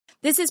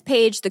This is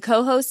Paige, the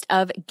co-host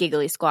of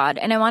Giggly Squad,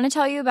 and I want to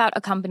tell you about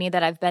a company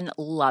that I've been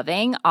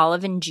loving,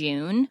 Olive &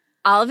 June.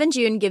 Olive &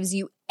 June gives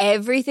you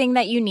everything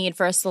that you need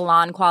for a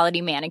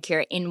salon-quality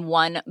manicure in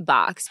one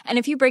box. And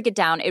if you break it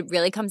down, it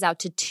really comes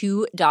out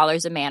to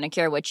 $2 a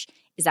manicure, which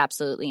is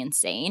absolutely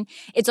insane.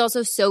 It's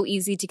also so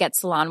easy to get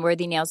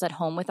salon-worthy nails at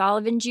home with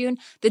Olive & June.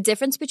 The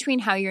difference between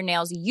how your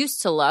nails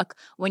used to look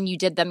when you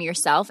did them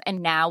yourself and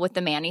now with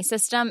the Mani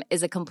system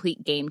is a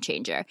complete game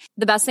changer.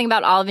 The best thing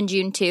about Olive &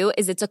 June, too,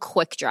 is it's a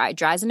quick dry.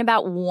 Dries in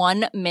about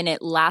 1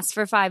 minute, lasts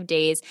for 5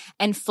 days,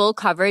 and full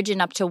coverage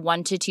in up to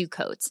 1 to 2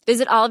 coats.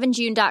 Visit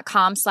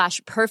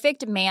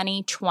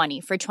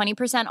oliveandjune.com/perfectmani20 for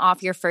 20%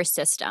 off your first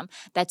system.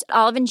 That's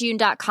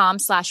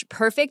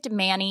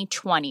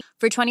oliveandjune.com/perfectmani20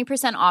 for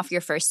 20% off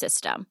your first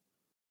system.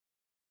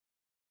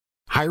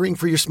 Hiring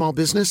for your small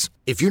business?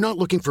 If you're not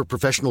looking for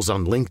professionals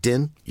on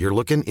LinkedIn, you're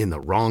looking in the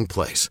wrong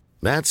place.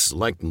 That's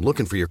like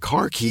looking for your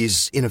car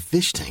keys in a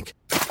fish tank.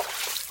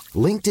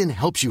 LinkedIn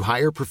helps you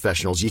hire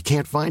professionals you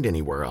can't find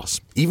anywhere else,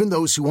 even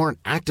those who aren't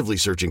actively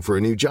searching for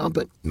a new job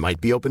but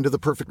might be open to the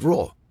perfect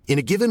role. In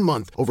a given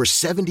month, over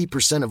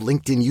 70% of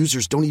LinkedIn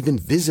users don't even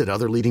visit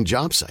other leading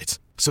job sites.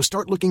 So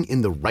start looking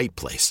in the right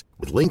place.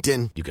 With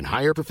LinkedIn, you can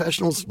hire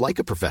professionals like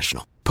a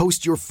professional.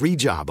 Post your free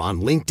job on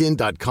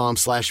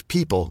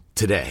linkedin.com/people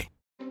today.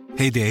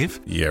 Hey, Dave.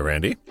 Yeah,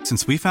 Randy.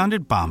 Since we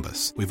founded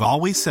Bombas, we've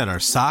always said our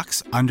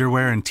socks,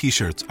 underwear, and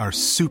T-shirts are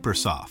super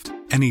soft.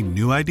 Any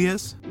new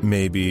ideas?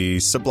 Maybe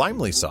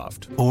sublimely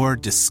soft. Or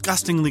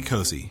disgustingly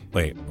cozy.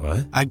 Wait,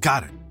 what? I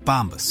got it.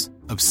 Bombas.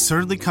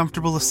 Absurdly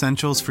comfortable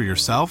essentials for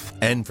yourself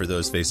and for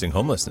those facing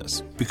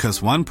homelessness.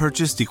 Because one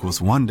purchased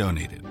equals one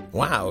donated.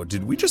 Wow,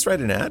 did we just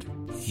write an ad?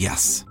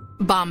 Yes.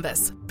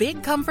 Bombas.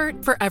 Big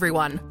comfort for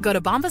everyone. Go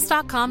to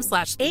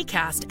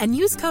bombas.com/ACAST and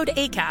use code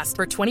ACAST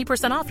for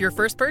 20% off your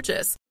first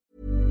purchase.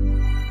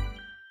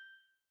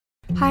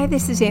 Hi,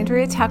 this is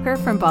Andrea Tucker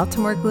from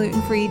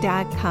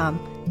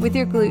BaltimoreGlutenFree.com with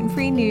your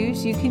gluten-free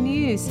news you can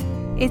use.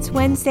 It's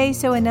Wednesday,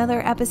 so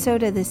another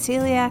episode of the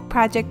Celiac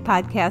Project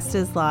podcast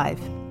is live.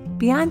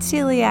 Beyond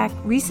Celiac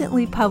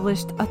recently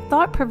published a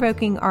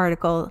thought-provoking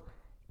article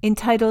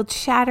entitled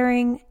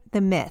Shattering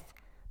the Myth: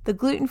 The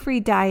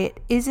Gluten-Free Diet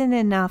Isn't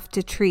Enough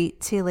to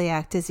Treat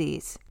Celiac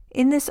Disease.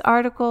 In this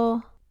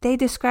article, they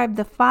describe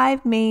the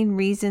 5 main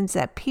reasons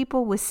that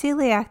people with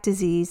celiac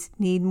disease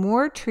need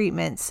more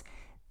treatments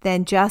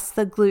than just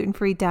the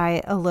gluten-free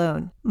diet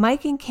alone.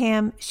 Mike and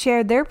Cam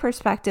shared their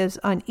perspectives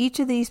on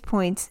each of these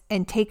points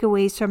and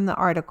takeaways from the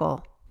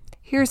article.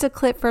 Here's a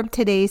clip from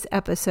today's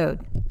episode.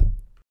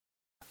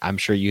 I'm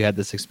sure you had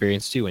this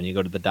experience too when you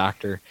go to the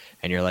doctor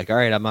and you're like, all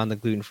right, I'm on the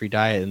gluten-free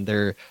diet. And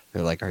they're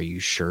like, are you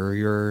sure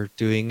you're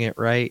doing it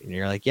right? And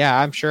you're like, yeah,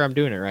 I'm sure I'm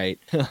doing it right.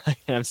 And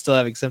I'm still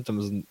having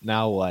symptoms.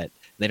 Now what?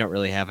 They don't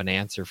really have an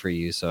answer for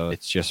you. So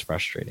it's just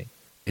frustrating.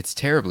 It's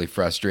terribly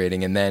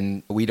frustrating. And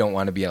then we don't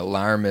want to be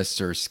alarmists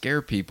or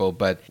scare people.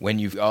 But when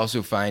you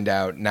also find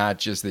out not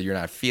just that you're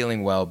not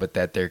feeling well, but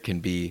that there can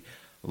be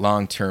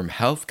long-term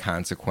health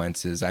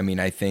consequences, I mean,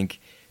 I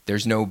think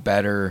there's no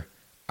better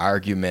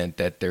argument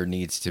that there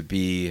needs to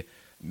be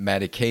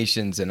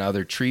medications and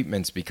other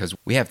treatments, because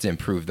we have to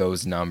improve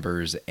those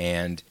numbers.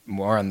 And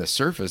more on the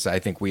surface, I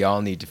think we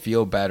all need to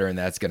feel better, and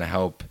that's going to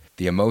help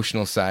the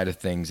emotional side of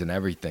things and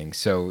everything.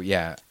 So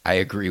yeah, I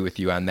agree with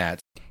you on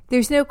that.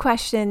 There's no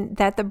question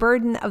that the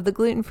burden of the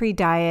gluten-free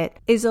diet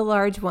is a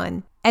large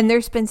one, and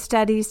there's been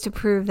studies to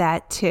prove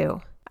that too.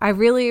 I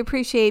really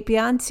appreciate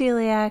Beyond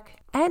Celiac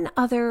and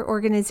other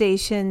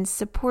organizations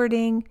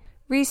supporting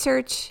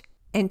research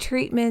and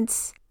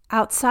treatments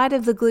outside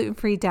of the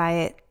gluten-free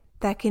diet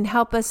that can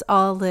help us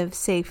all live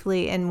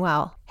safely and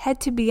well.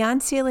 Head to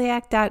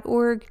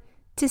beyondceliac.org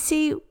to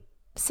see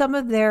some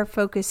of their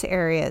focus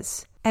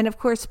areas. And of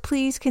course,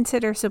 please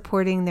consider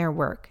supporting their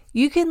work.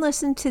 You can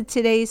listen to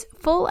today's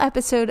full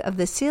episode of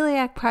the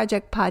Celiac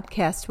Project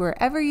podcast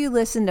wherever you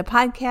listen to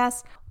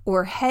podcasts,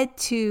 or head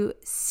to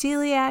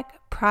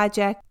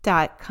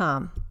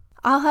celiacproject.com.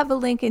 I'll have a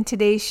link in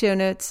today's show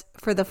notes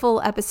for the full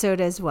episode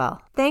as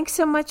well. Thanks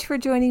so much for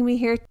joining me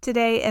here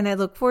today, and I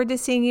look forward to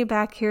seeing you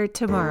back here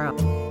tomorrow.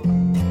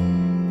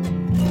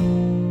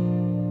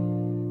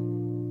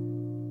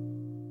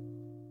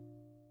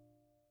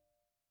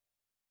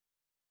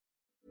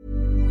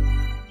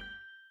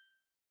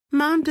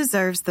 Mom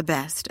deserves the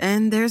best,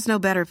 and there's no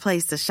better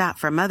place to shop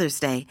for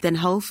Mother's Day than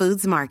Whole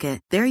Foods Market.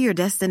 They're your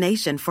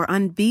destination for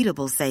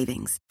unbeatable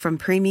savings, from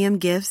premium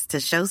gifts to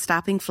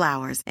show-stopping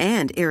flowers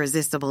and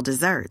irresistible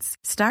desserts.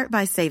 Start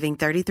by saving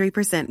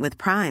 33% with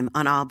Prime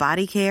on all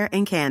body care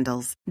and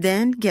candles.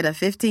 Then get a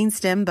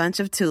 15-stem bunch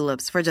of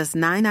tulips for just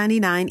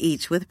 $9.99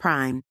 each with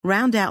Prime.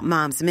 Round out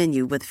Mom's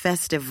menu with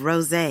festive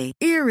rosé,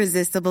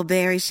 irresistible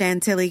berry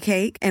chantilly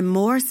cake, and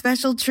more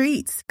special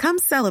treats. Come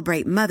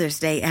celebrate Mother's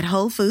Day at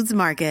Whole Foods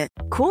Market.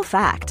 Cool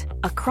fact,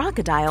 a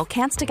crocodile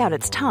can't stick out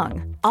its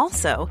tongue.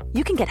 Also,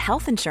 you can get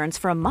health insurance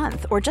for a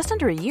month or just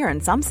under a year in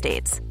some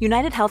states.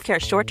 United Healthcare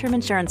short-term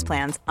insurance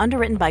plans,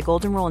 underwritten by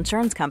Golden Rule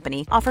Insurance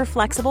Company, offer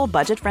flexible,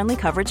 budget-friendly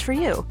coverage for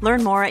you.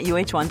 Learn more at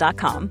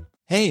uh1.com.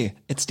 Hey,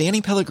 it's Danny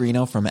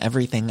Pellegrino from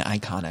Everything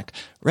Iconic.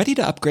 Ready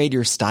to upgrade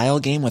your style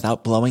game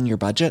without blowing your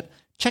budget?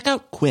 Check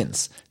out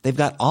Quince.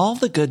 They've got all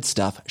the good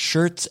stuff,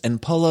 shirts and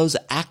polos,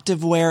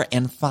 activewear,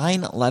 and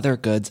fine leather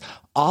goods,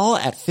 all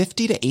at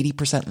 50 to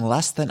 80%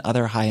 less than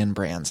other high-end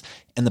brands.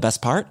 And the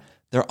best part?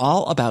 They're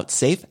all about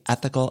safe,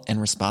 ethical, and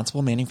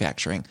responsible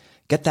manufacturing.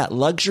 Get that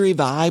luxury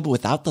vibe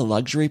without the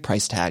luxury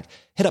price tag.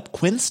 Hit up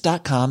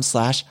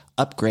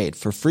quince.com/upgrade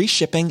for free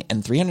shipping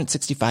and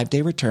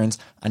 365-day returns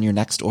on your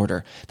next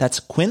order. That's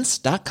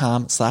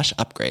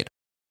quince.com/upgrade.